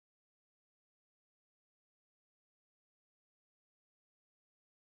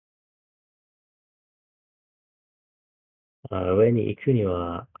上に行くに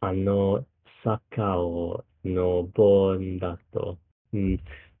は、あの坂をうん、登んだ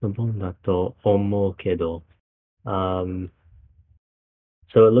と思うけど、um,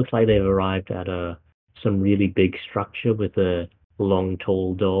 so it looks like they've arrived at some really big structure with a long,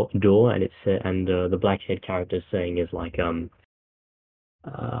 tall door, and the black-haired character saying is like, uh,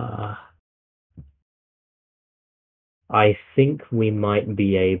 I think we might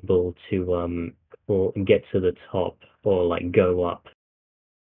be able to or get to the top or like go up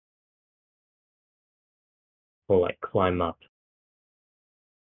or like climb up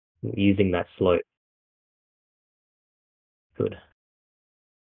using that slope. Good.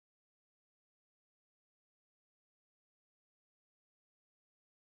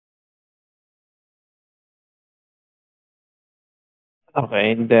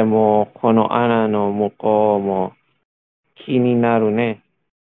 Okay, でも、この穴の向こうも気になるね。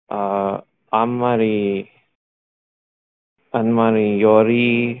あんまり、あんまりよ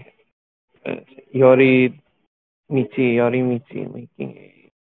り寄り道、寄り道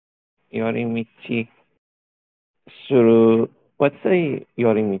する。What's the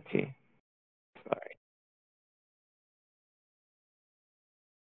寄り道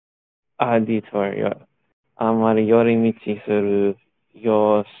？Sorry. Detour. あんまり寄り道する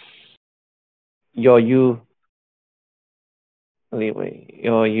よ余裕、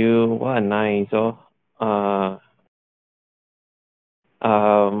余裕はないぞ。あ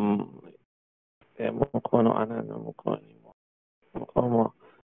あ、でもこの穴の向こうも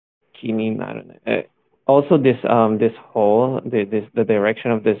気になるね。Also, this hole, the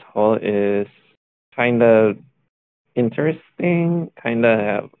direction of this hole is kind of interesting, kind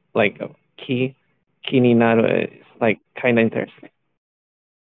of like a key ni naru is like kind of interesting.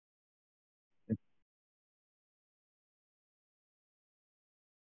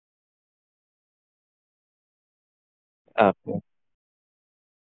 Uh,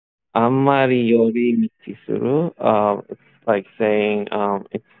 Amari yori michisuru, it's like saying,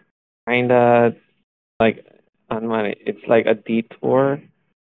 it's kind of like, amari, it's like a detour.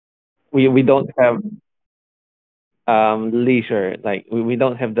 We don't have leisure, like we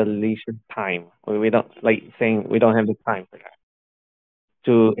don't have the leisure time. We don't like saying we don't have the time for that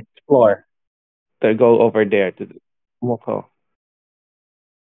to explore, to go over there to Moko.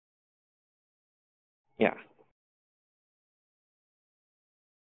 Yeah,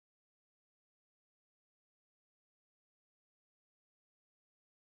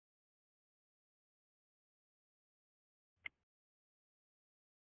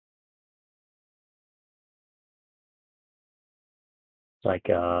 Like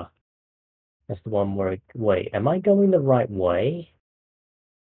that's the one where wait, am I going the right way?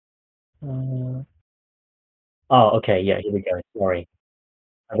 Uh, oh, okay, yeah, here we go. Sorry,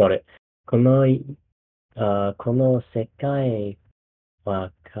 I got it. この世界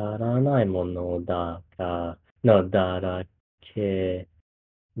わからないもののだらけ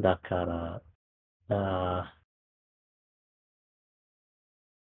だから、あ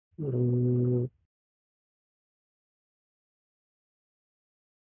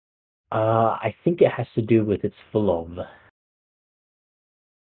ー、I think it has to do with it's full of.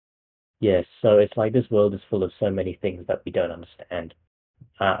 Yes, so it's like this world is full of so many things that we don't understand.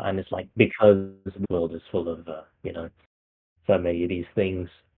 And it's like because the world is full of, so many of these things.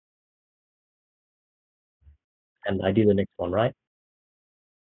 And I do the next one, right?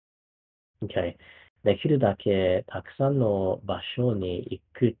 Okay. できるだけたくさんの場所に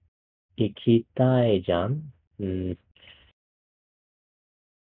行きたいじゃん。Mm,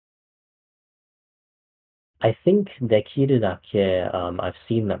 I think できるだけ, I've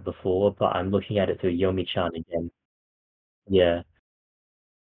seen that before, but I'm looking at it through Yomi-chan again. Yeah,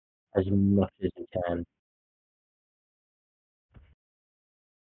 as much as you can.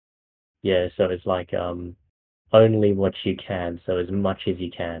 Yeah, so it's like, only what you can, so as much as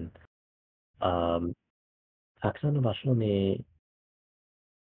you can. Um, たくさんの場所に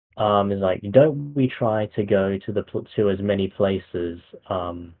is like, don't we try to go to to as many places,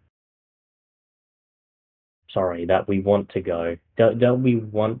 um, sorry, that we want to go. Don't we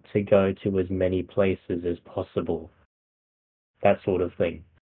want to go to as many places as possible? That sort of thing.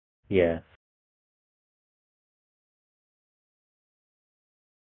 Yeah.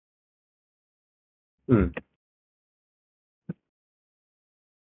 Mm,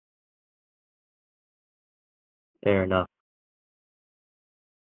 fair enough.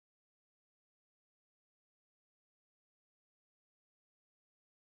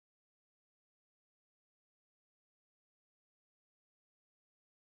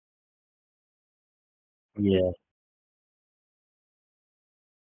 Yeah.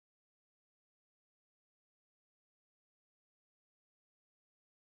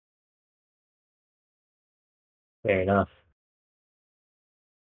 Fair enough.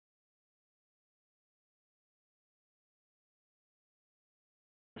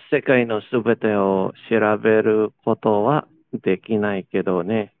 世界のすべてを調べることはできないけど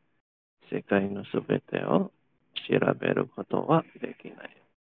ね。世界のすべてを調べることはできない。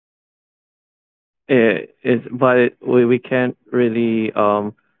But we can't really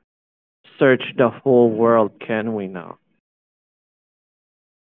search the whole world, can we now?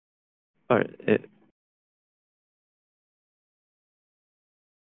 Or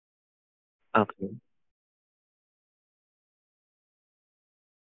okay.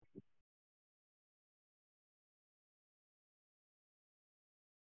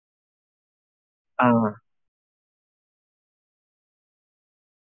 Ah,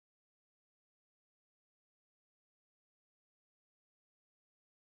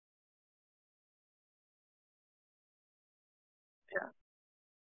 yeah.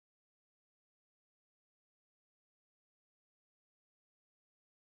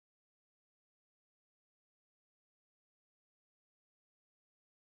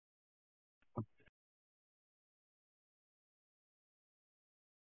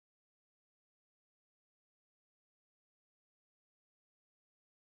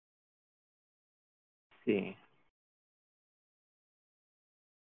 See.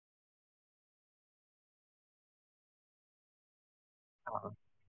 Uh,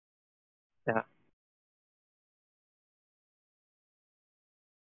 yeah.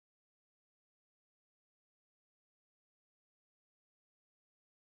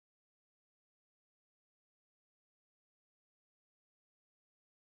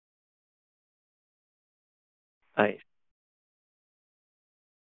 I.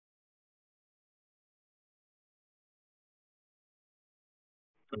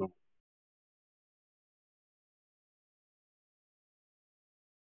 Mm.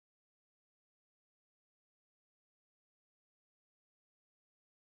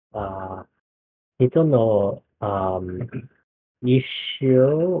 Uh, 人の、一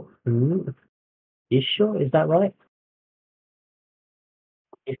生、一生, is that right?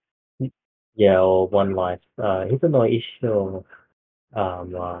 If- Yeah, or one life. 人の一生、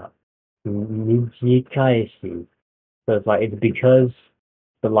短いし. So it's like, it's because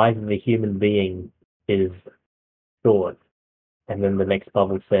the life of a human being is short. And then the next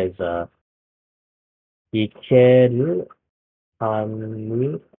bubble says, 生ける間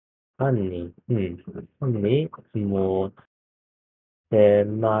にも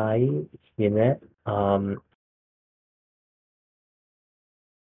狭いしね.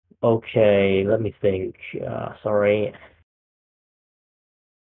 Okay, let me think. Sorry.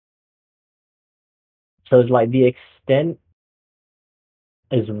 So it's like the extent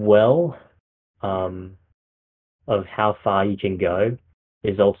as well, um, of how far you can go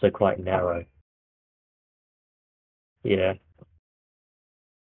is also quite narrow. Yeah.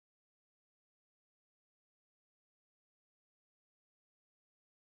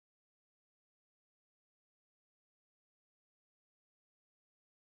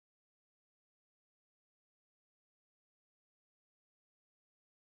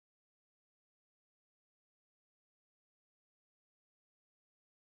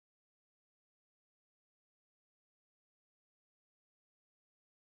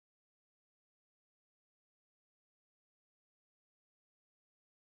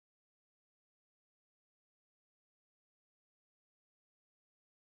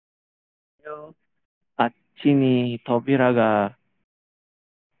 あっちに扉が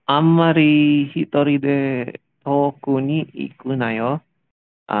あんまり一人で遠くに行くなよ。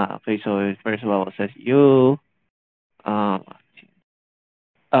Okay, so first of all, it says you. Um,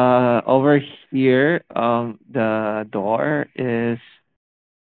 over here, the door is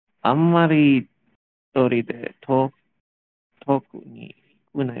あんまり一人で遠くに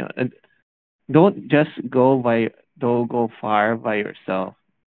行くなよ。Don't just go by, don't go far by yourself.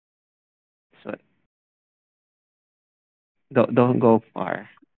 So don't go far.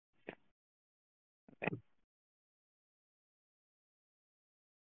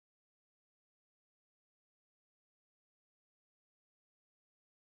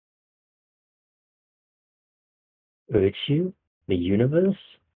 宇宙? The universe?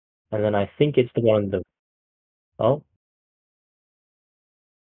 And then I think it's the one that, oh,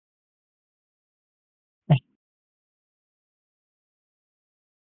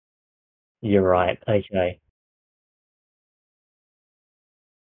 you're right. Okay.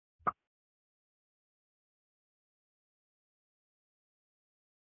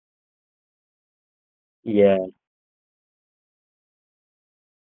 Yeah.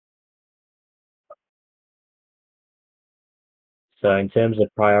 So in terms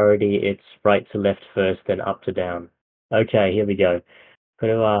of priority, it's right to left first, then up to down. Okay, here we go. こ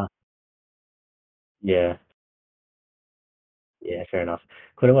れは yeah, yeah, fair enough.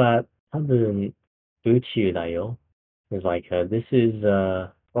 これは多分宇宙だよ. It's like, this is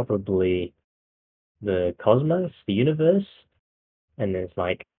probably the cosmos, the universe, and there's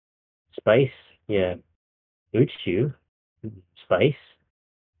like space, yeah, 宇宙, space,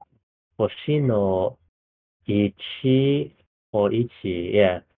 星の1 or 1,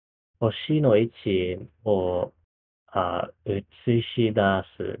 yeah, 星の位置を映し出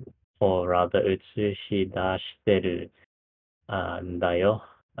す or rather 映し出してるんだよ.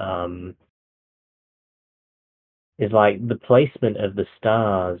 Is like the placement of the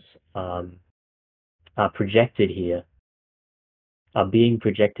stars are projected here, are being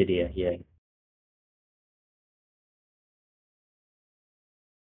projected here, yeah.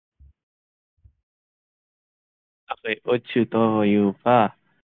 Okay, 宇宙というか、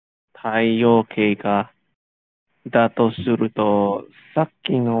太陽系がだとすると、さっ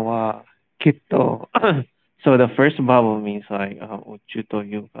きのはきっと、so the first bubble means like 宇宙と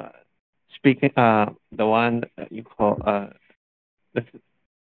いうか、speaking, the one that you call, the,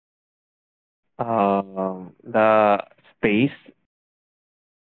 the space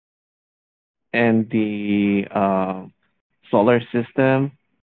and the solar system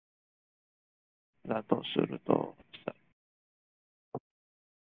だとすると、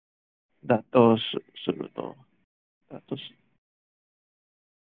だとすると、だとす、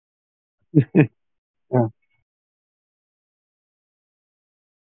うん、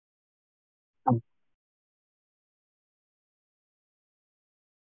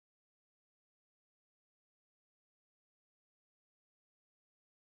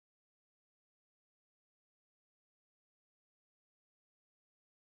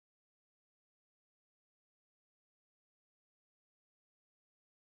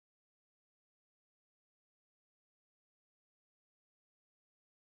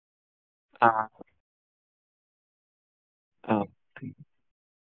あ、あ、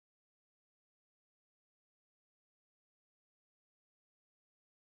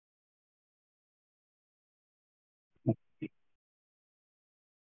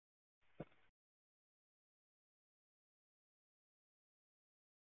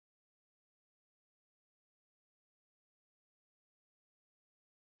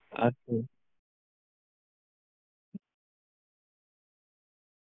okay.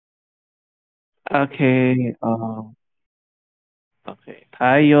 Okay, okay.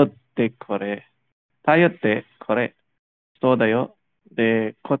 太陽ってこれ。太陽ってこれ。そうだよ。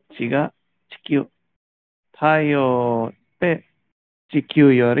で、こっちが地球。太陽って地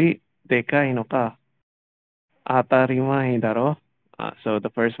球よりでかいのか当たり前だろ。So the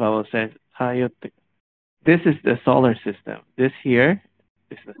first vowel says 太陽って。This is the solar system. This here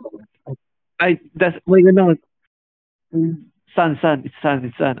is the solar system. That's, wait, no. Sun, it's sun,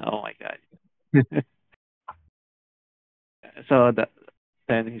 it's sun. Oh my God. So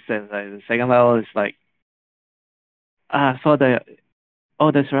then he says like, the second vowel is like, so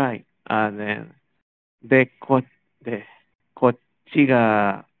oh, that's right. And then, で、こっち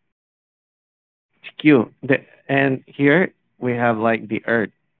が地球。and here we have like the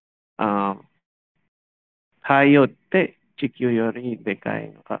earth. Um, 太陽って地球よりでか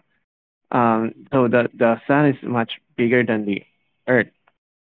いのか。So the sun is much bigger than the earth.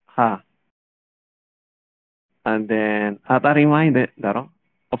 は。And then, 当たり前だろ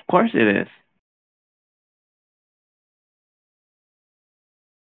Of course it is.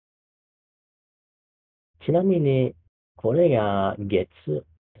 ちなみに、これが月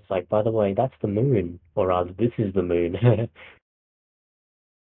It's like, by the way, that's the moon, or rather, this is the moon.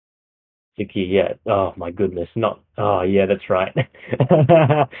 Tsuki, yeah. Oh my goodness, not. Oh yeah, that's right.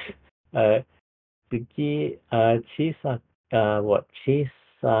 月、小さ、what? 小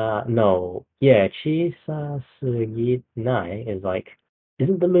さ、no. Yeah, 小さすぎない is like,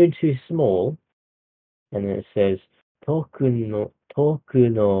 isn't the moon too small? And then it says, 遠く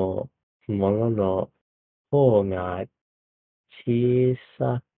のものの方が小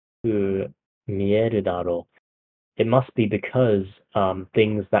さく見えるだろう. It must be because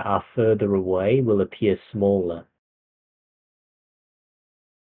things that are further away will appear smaller.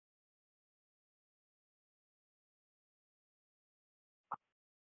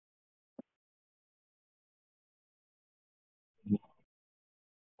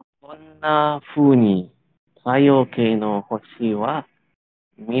 こんな風に太陽系の星は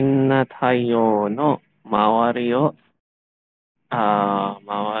みんな太陽の周りを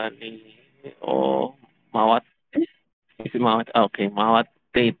回って、回っ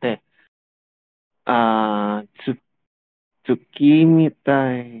ていて、あーつ、月み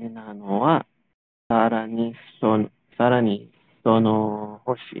たいなのは、さらにその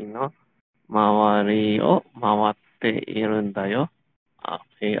星の周りを回っているんだよ。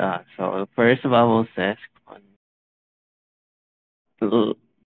Okay, so the first vowel says,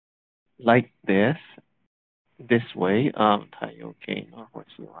 like this way, 太陽系の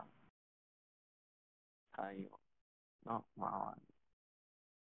星は太陽の周り。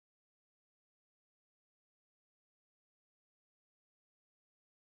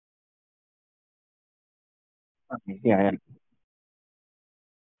Okay, yeah, yeah.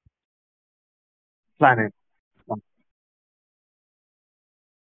 Planet.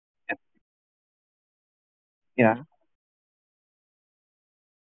 Yeah.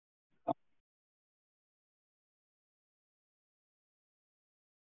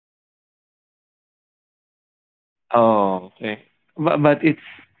 Oh, okay. But it's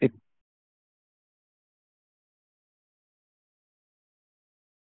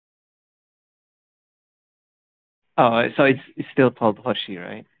so it's still called Hoshi,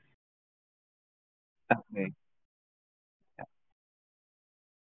 right? Okay.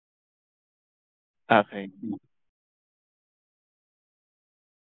 Okay.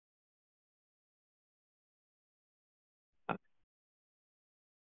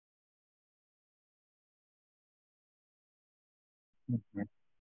 Okay.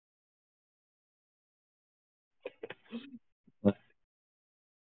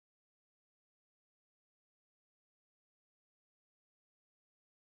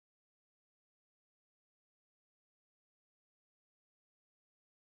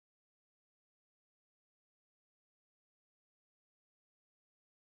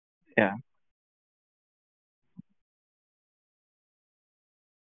 Yeah.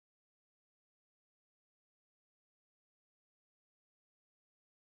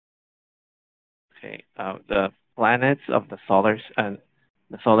 Okay. The planets of the solar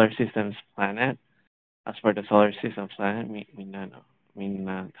system's planet. As for the solar system's planet, みん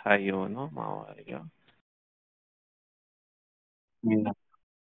な太陽の周りをみんな、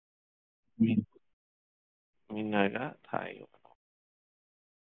みみんなが太陽。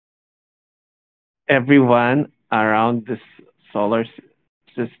Everyone around this solar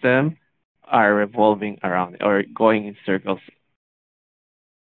system are revolving around or going in circles.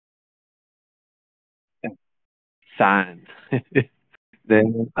 Sun.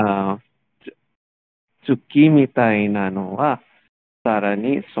 Then, 月みたいなのは、さら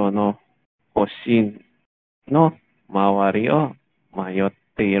にその星の周りを迷っ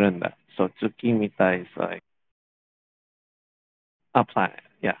ているんだ。So 月みたい is like a planet.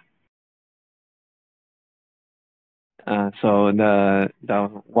 Yeah. So the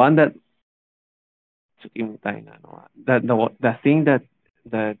one that 月みたいなのは the thing that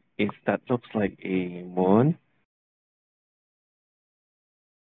looks like a moon.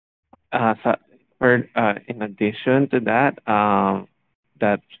 So in addition to that,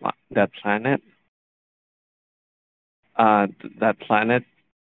 that planet, uh, that planet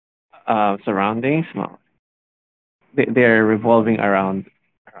surroundings, well, they're revolving around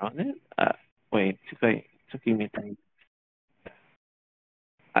it. Wait, Tsukimitai.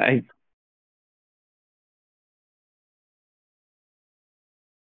 I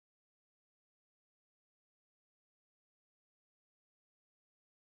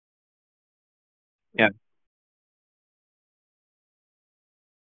yeah.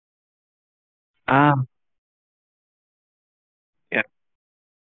 Ah, yeah.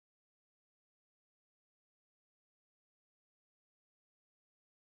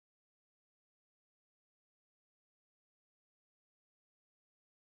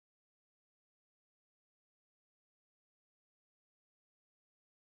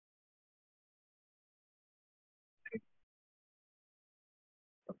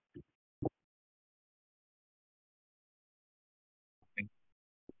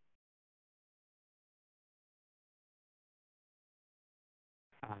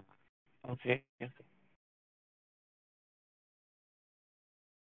 Ah, okay. Okay.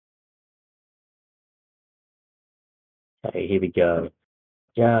 Okay, here we go.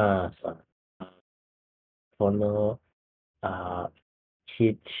 じゃあさ、この、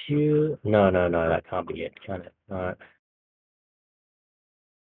地球 no, no, no, that can't be it, can it? No,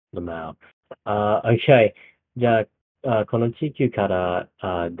 the mouth. Okay. じゃあ、この地球から、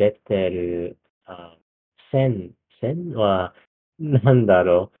出てる、線は、なんだ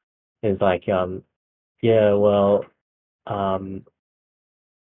ろう It's like, yeah, well, um,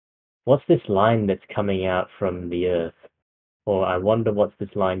 what's this line that's coming out from the Earth? Or I wonder what's this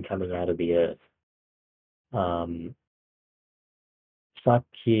line coming out of the Earth? Um, さっ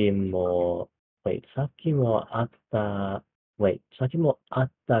きも、wait, さっきもあった wait, さっきもあ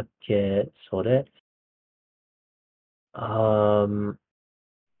ったっけ、それ? Um,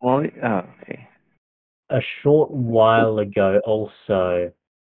 Only, oh, okay. a short while ago also,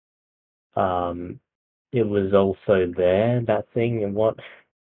 um, it was also there, that thing, and what?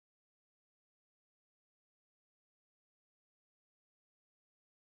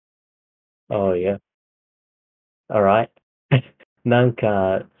 Oh, yeah. Alright. なん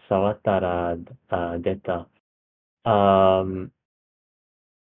か、触ったら、出た。Um,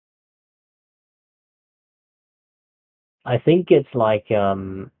 I think it's like,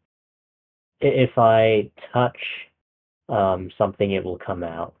 if I touch, something, it will come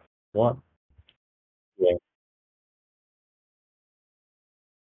out. What? Yeah.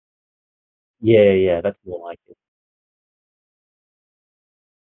 Yeah, yeah, that's more like it.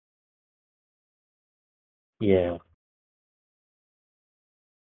 Yeah.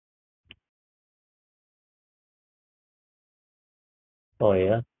 Oh,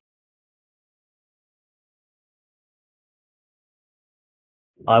 yeah?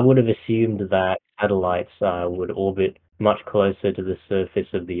 I would have assumed that satellites would orbit much closer to the surface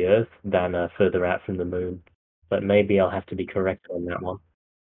of the Earth than further out from the moon. But maybe I'll have to be correct on that one.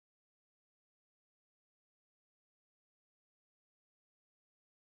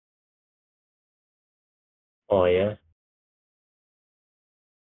 Oh, yeah?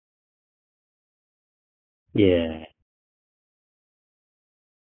 Yeah,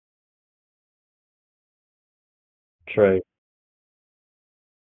 true.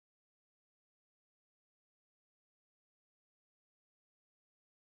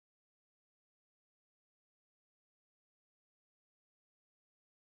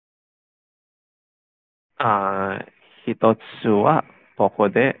 Ah, 一つはここ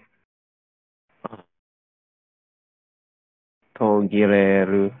で途切れ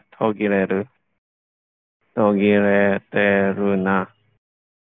る、途切れる、途切れてるな。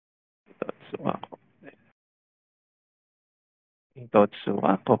一つ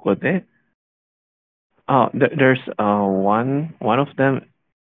はここで、oh, there's one of them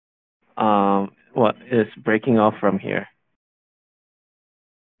what is breaking off from here.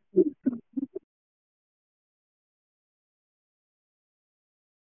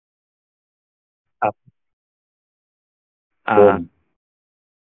 Uh, Uh, boom.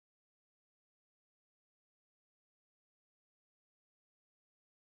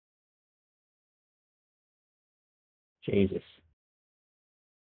 Jesus.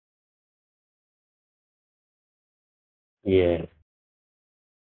 Yeah.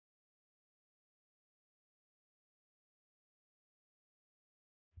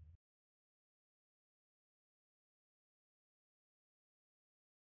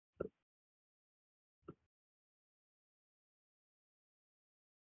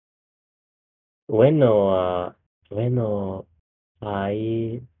 Whenの、上の、あ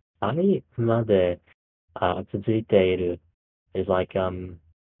いまで、続いている is like,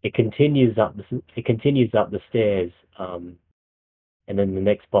 it continues up the stairs, and then the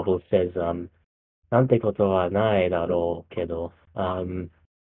next bubble says, なんてことはないだろうけど,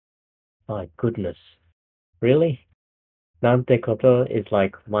 my goodness. Really? なんてこと is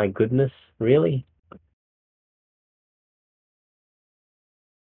like, my goodness? Really?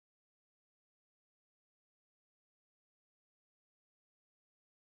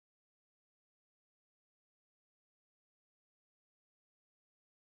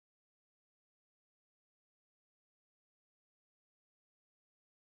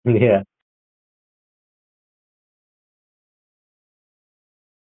 Yeah.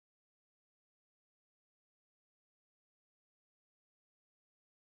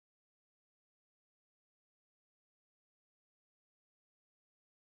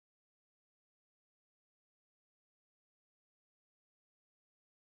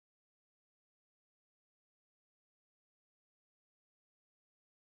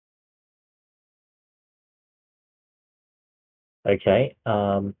 Okay.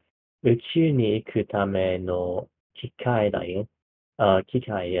 宇宙に行くための機械だよ.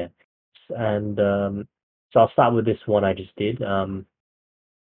 Yeah. And so I'll start with this one I just did.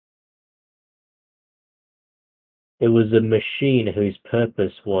 It was a machine whose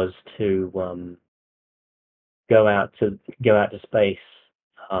purpose was to go out to go out to space.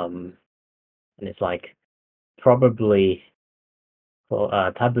 And it's like probably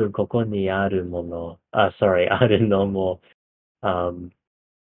多分ここにあるもの. Sorry, あるのも um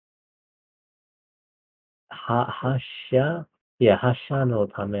発射? Yeah, 発射の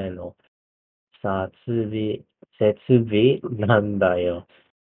ための設備なんだよ.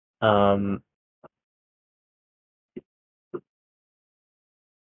 Um,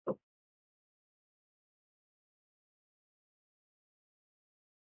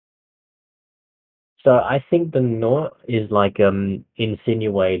 So I think the no is like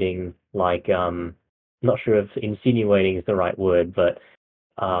insinuating like not sure if insinuating is the right word, but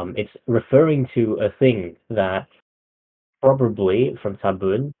it's referring to a thing that probably from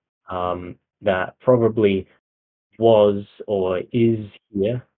tabun that probably was or is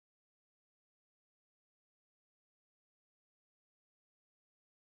here.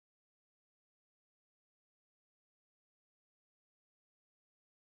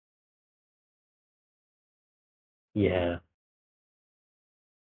 Yeah.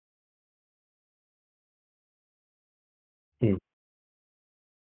 Hmm.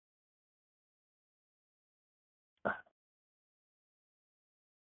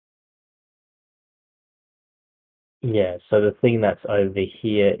 Yeah, so the thing that's over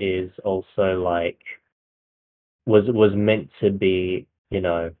here is also like was meant to be,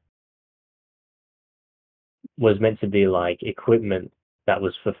 was meant to be like equipment that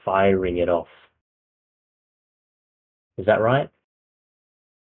was for firing it off. Is that right?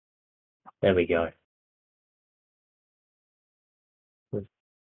 There we go.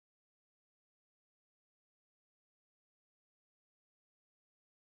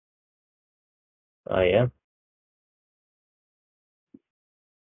 Oh yeah.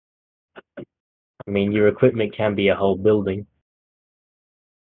 I mean, your equipment can be a whole building.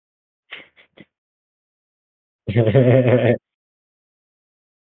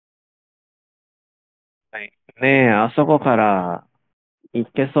はい。ねえ、あそこから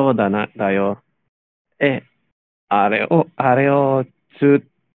行けそうだよ。え、あれを釣っ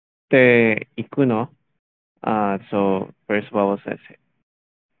ていくの？So, first of all, says,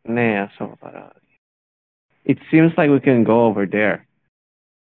 ねえ、あそこから。It seems like we can go over there.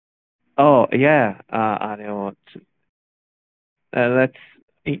 Oh, yeah, let's,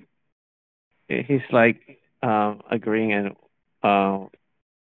 he, he's like, agreeing and, uh,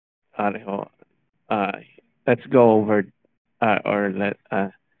 あれを、uh, let's go over, or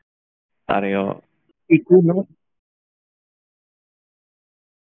あれを、行くの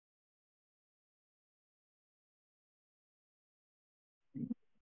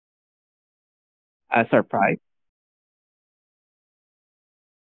？A surprise?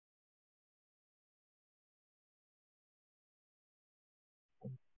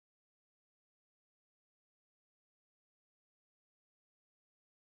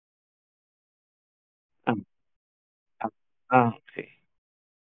 Um, okay.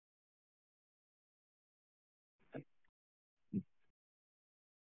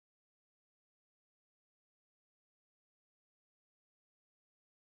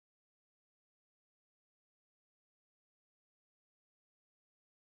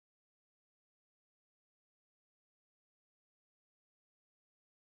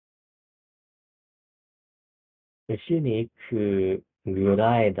 Fishing 行くぐ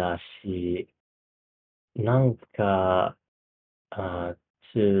らいだし、なんか、あ、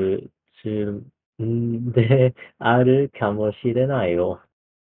つ、んであるかもしれないよ。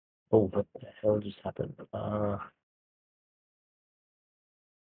Oh, what the hell just happened?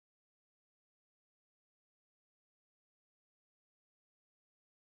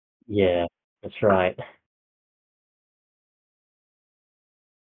 Yeah, that's right.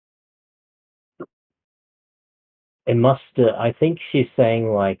 It must, I think she's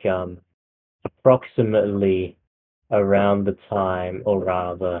saying like, approximately around the time, or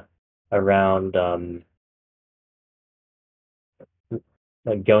rather, around,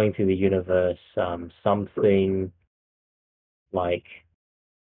 like going through the universe, something like,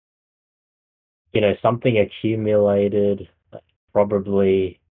 something accumulated,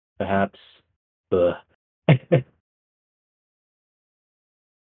 probably, perhaps, ugh.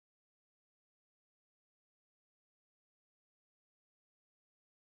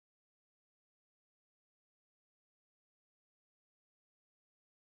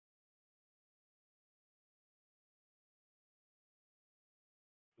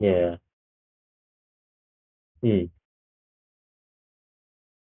 Yeah. Mm.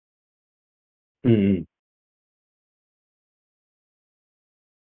 Mm.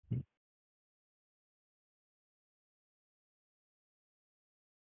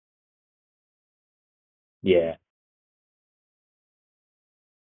 Yeah.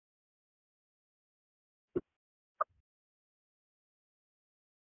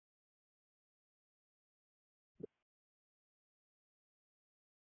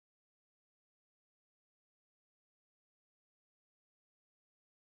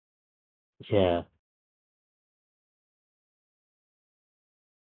 Yeah.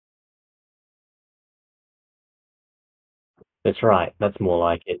 That's right. That's more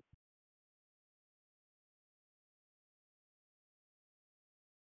like it.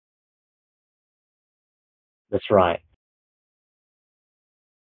 That's right.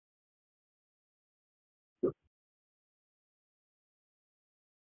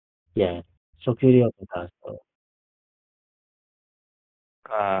 Yeah. 食料とか、そう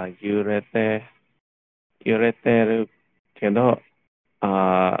揺れてるけど、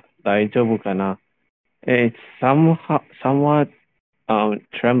大丈夫かな? It's somewhat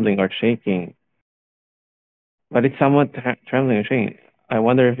trembling or shaking, but it's somewhat trembling or shaking. I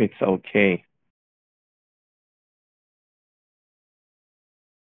wonder if it's okay.